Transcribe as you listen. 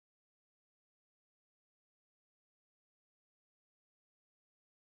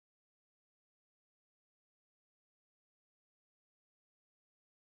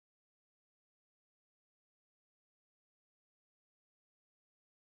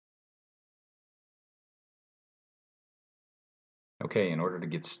Okay, in order to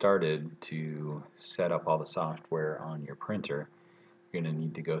get started to set up all the software on your printer, you're going to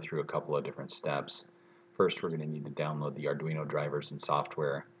need to go through a couple of different steps. First, we're going to need to download the Arduino drivers and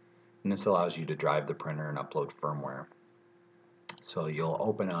software, and this allows you to drive the printer and upload firmware. So you'll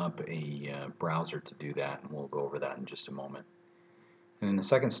open up a browser to do that, and we'll go over that in just a moment. And then the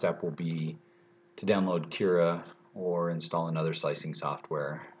second step will be to download Cura or install another slicing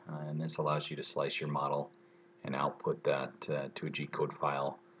software, and this allows you to slice your model and output that to a G-code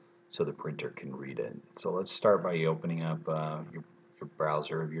file so the printer can read it. So let's start by opening up your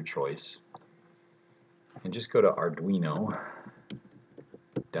browser of your choice and just go to arduino.cc,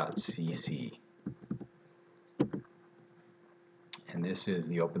 and this is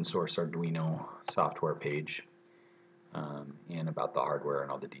the open source Arduino software page and about the hardware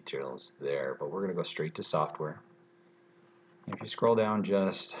and all the details there, but we're going to go straight to software. And if you scroll down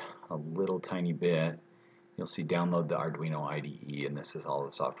just a little tiny bit, you'll see download the Arduino Ide, and this is all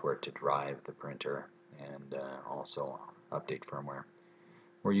the software to drive the printer and also update firmware.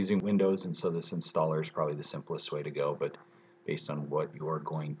 We're using Windows, and so this installer is probably the simplest way to go, but based on what you're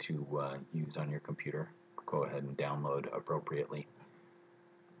going to use on your computer, go ahead and download appropriately.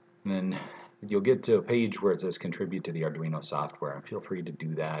 And then you'll get to a page where it says contribute to the Arduino software, and feel free to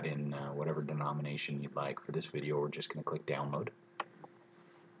do that in whatever denomination you'd like. For this video, we're just going to click download,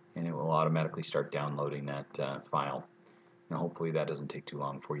 and it will automatically start downloading that file. Now hopefully that doesn't take too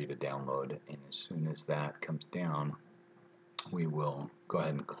long for you to download, and as soon as that comes down, we will go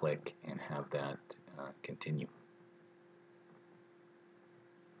ahead and click and have that continue.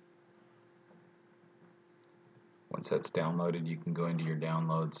 Once that's downloaded, you can go into your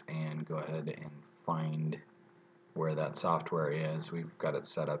downloads and go ahead and find where that software is. We've got it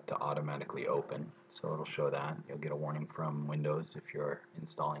set up to automatically open, so it'll show that. You'll get a warning from Windows if you're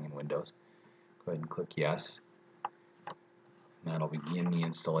installing in Windows. Go ahead and click yes. And that'll begin the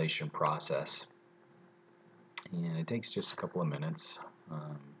installation process. And it takes just a couple of minutes,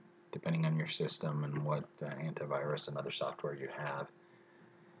 depending on your system and what antivirus and other software you have,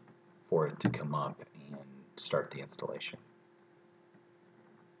 for it to come up and start the installation.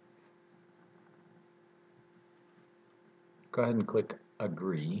 Go ahead and click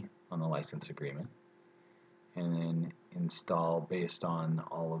agree on the license agreement, and then install based on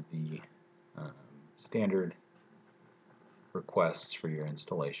all of the standard requests for your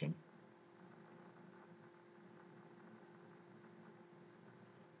installation.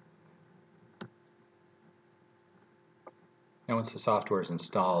 Now once the software is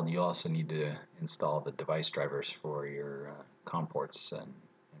installed, you also need to install the device drivers for your COM ports and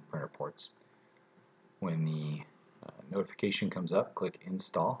printer ports. When the notification comes up, click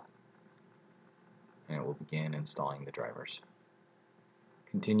install, and it will begin installing the drivers.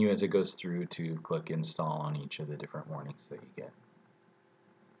 Continue as it goes through to click install on each of the different warnings that you get.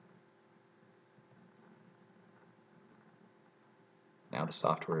 Now the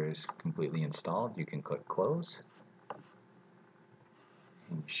software is completely installed. You can click close,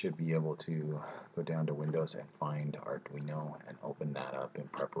 and you should be able to go down to Windows and find Arduino and open that up in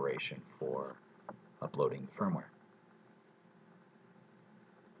preparation for uploading the firmware.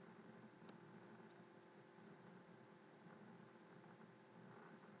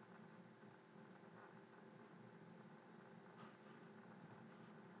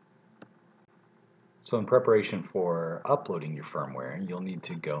 So in preparation for uploading your firmware, you'll need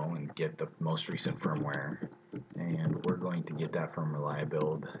to go and get the most recent firmware, and we're going to get that from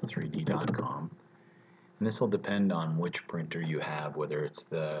ReliaBuild3D.com. And this will depend on which printer you have, whether it's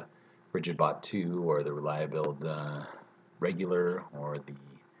the RigidBot 2 or the ReliaBuild regular or the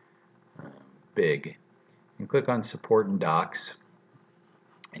big. And click on Support and Docs,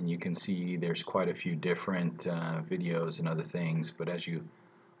 and you can see there's quite a few different videos and other things, but as you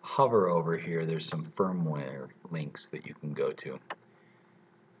hover over here, there's some firmware links that you can go to.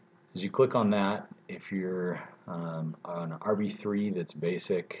 As you click on that, if you're on RB3 that's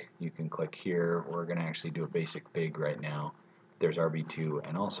basic, you can click here. We're going to actually do a basic big right now. There's RB2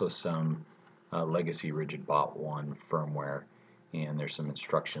 and also some legacy RigidBot 1 firmware, and there's some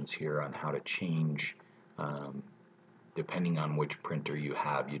instructions here on how to change depending on which printer you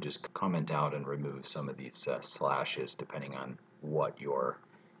have. You just comment out and remove some of these slashes depending on what your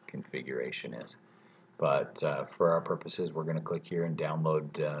configuration is. But for our purposes, we're going to click here and download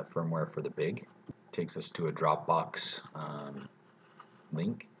firmware for the big. It takes us to a Dropbox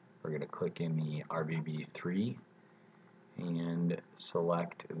link. We're going to click in the RB3 and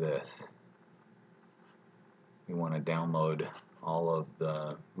select this. We want to download all of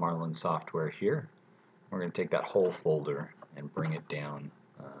the Marlin software here. We're going to take that whole folder and bring it down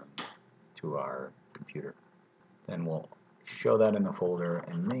to our computer. Then we'll show that in the folder,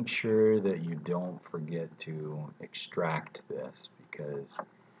 and make sure that you don't forget to extract this, because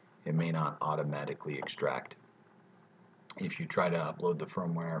it may not automatically extract. If you try to upload the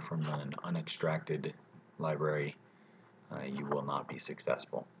firmware from an unextracted library, you will not be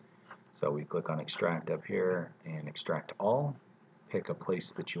successful. So we click on extract up here and extract all. Pick a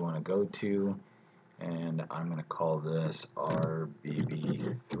place that you want to go to, and I'm going to call this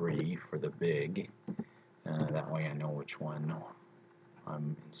RB3 for the big. That way I know which one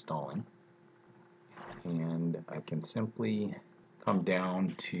I'm installing. And I can simply come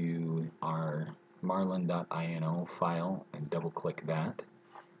down to our marlin.ino file and double click that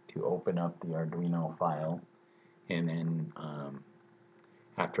to open up the Arduino file, and then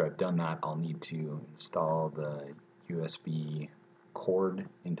after I've done that, I'll need to install the USB cord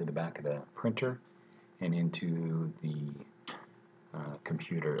into the back of the printer and into the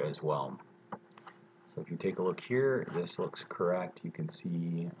computer as well. So if you take a look here, this looks correct. You can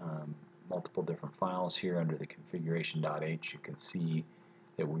see multiple different files here under the configuration.h. You can see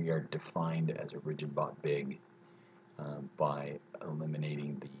that we are defined as a rigid-bought big by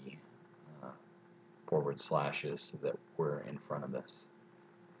eliminating the forward slashes that were in front of this.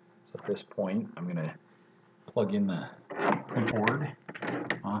 So at this point, I'm going to plug in the print board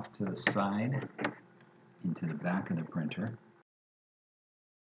off to the side into the back of the printer.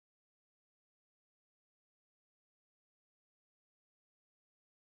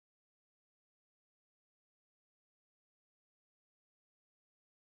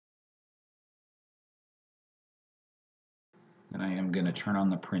 And I am going to turn on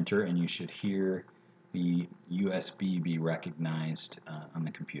the printer, and you should hear the USB be recognized on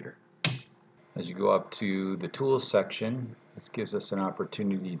the computer. As you go up to the tools section, this gives us an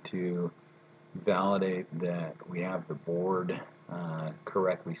opportunity to validate that we have the board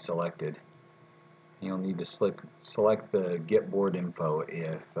correctly selected. You'll need to select the Get Board Info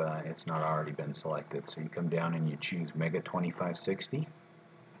if it's not already been selected. So you come down and you choose Mega 2560.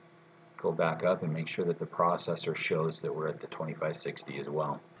 Go back up and make sure that the processor shows that we're at the 2560 as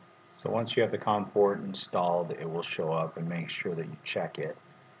well. So once you have the COM port installed, it will show up, and make sure that you check it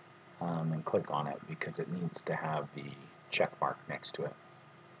and click on it, because it needs to have the check mark next to it.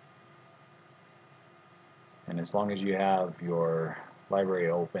 And as long as you have your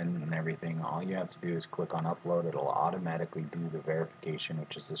library open and everything, all you have to do is click on upload. It'll automatically do the verification,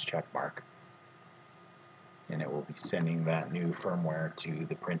 which is this check mark, and it will be sending that new firmware to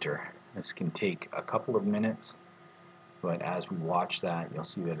the printer. This can take a couple of minutes, but as we watch that, you'll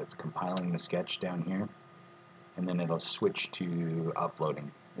see that it's compiling the sketch down here, and then it'll switch to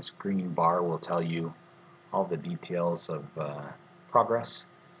uploading. This green bar will tell you all the details of progress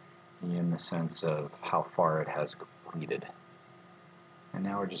in the sense of how far it has completed. And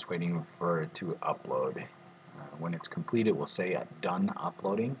now we're just waiting for it to upload. When it's complete, it will say done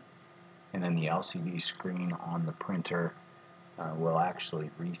uploading, and then the LCD screen on the printer will actually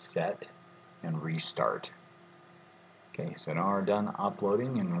reset and restart. Okay, so now we're done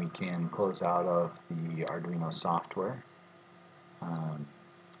uploading, and we can close out of the Arduino software.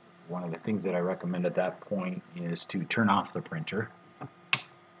 One of the things that I recommend at that point is to turn off the printer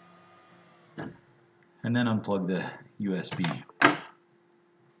and then unplug the USB.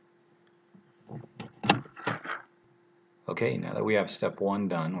 Okay, now that we have step one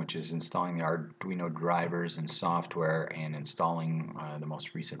done, which is installing the Arduino drivers and software and installing the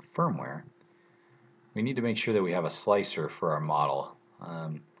most recent firmware, we need to make sure that we have a slicer for our model.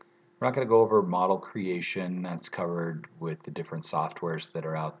 We're not going to go over model creation. That's covered with the different softwares that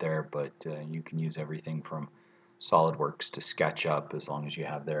are out there, but you can use everything from SolidWorks to SketchUp as long as you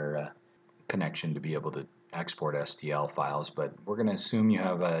have their connection to be able to export STL files. But we're going to assume you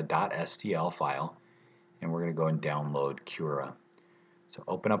have a .stl file, and we're going to go and download Cura. So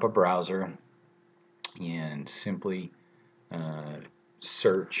open up a browser and simply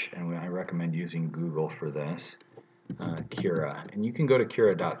search, and I recommend using Google for this, Cura. And you can go to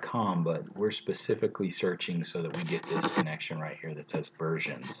Cura.com, but we're specifically searching so that we get this connection right here that says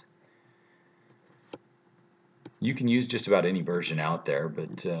versions. You can use just about any version out there,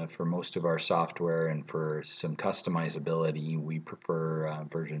 but for most of our software and for some customizability, we prefer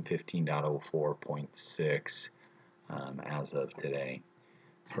version 15.04.6 as of today.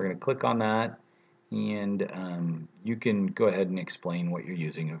 We're going to click on that, and you can go ahead and explain what you're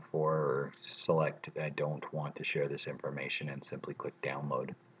using it for, or select I don't want to share this information and simply click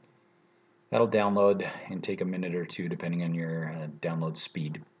download. That'll download and take a minute or two depending on your download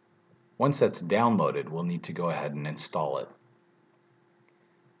speed. Once that's downloaded, we'll need to go ahead and install it.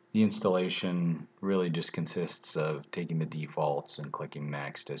 The installation really just consists of taking the defaults and clicking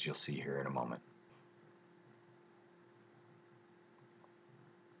next, as you'll see here in a moment.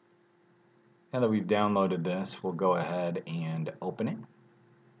 Now that we've downloaded this, we'll go ahead and open it.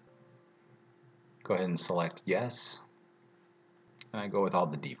 Go ahead and select yes, and I go with all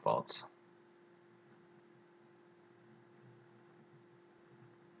the defaults.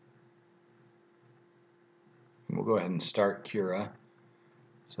 We'll go ahead and start Cura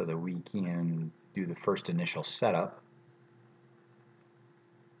so that we can do the first initial setup.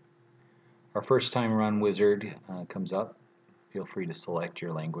 Our first time run wizard comes up. Feel free to select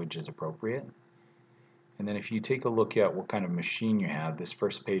your language as appropriate. And then if you take a look at what kind of machine you have, this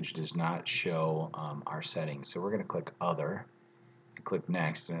first page does not show our settings. So we're going to click Other, and click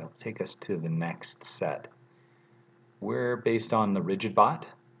Next, and it'll take us to the next set. We're based on the RigidBot,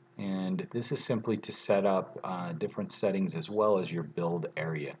 and this is simply to set up different settings as well as your build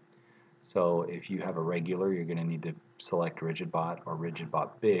area. So if you have a regular, you're going to need to select RigidBot or RigidBot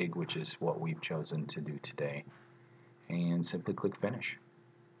Big, which is what we've chosen to do today, and simply click Finish.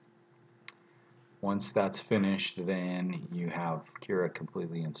 Once that's finished, then you have Cura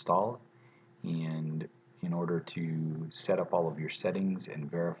completely installed, and in order to set up all of your settings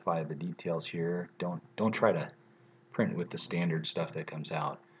and verify the details here, don't try to print with the standard stuff that comes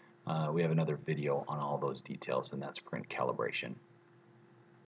out. We have another video on all those details, and that's print calibration.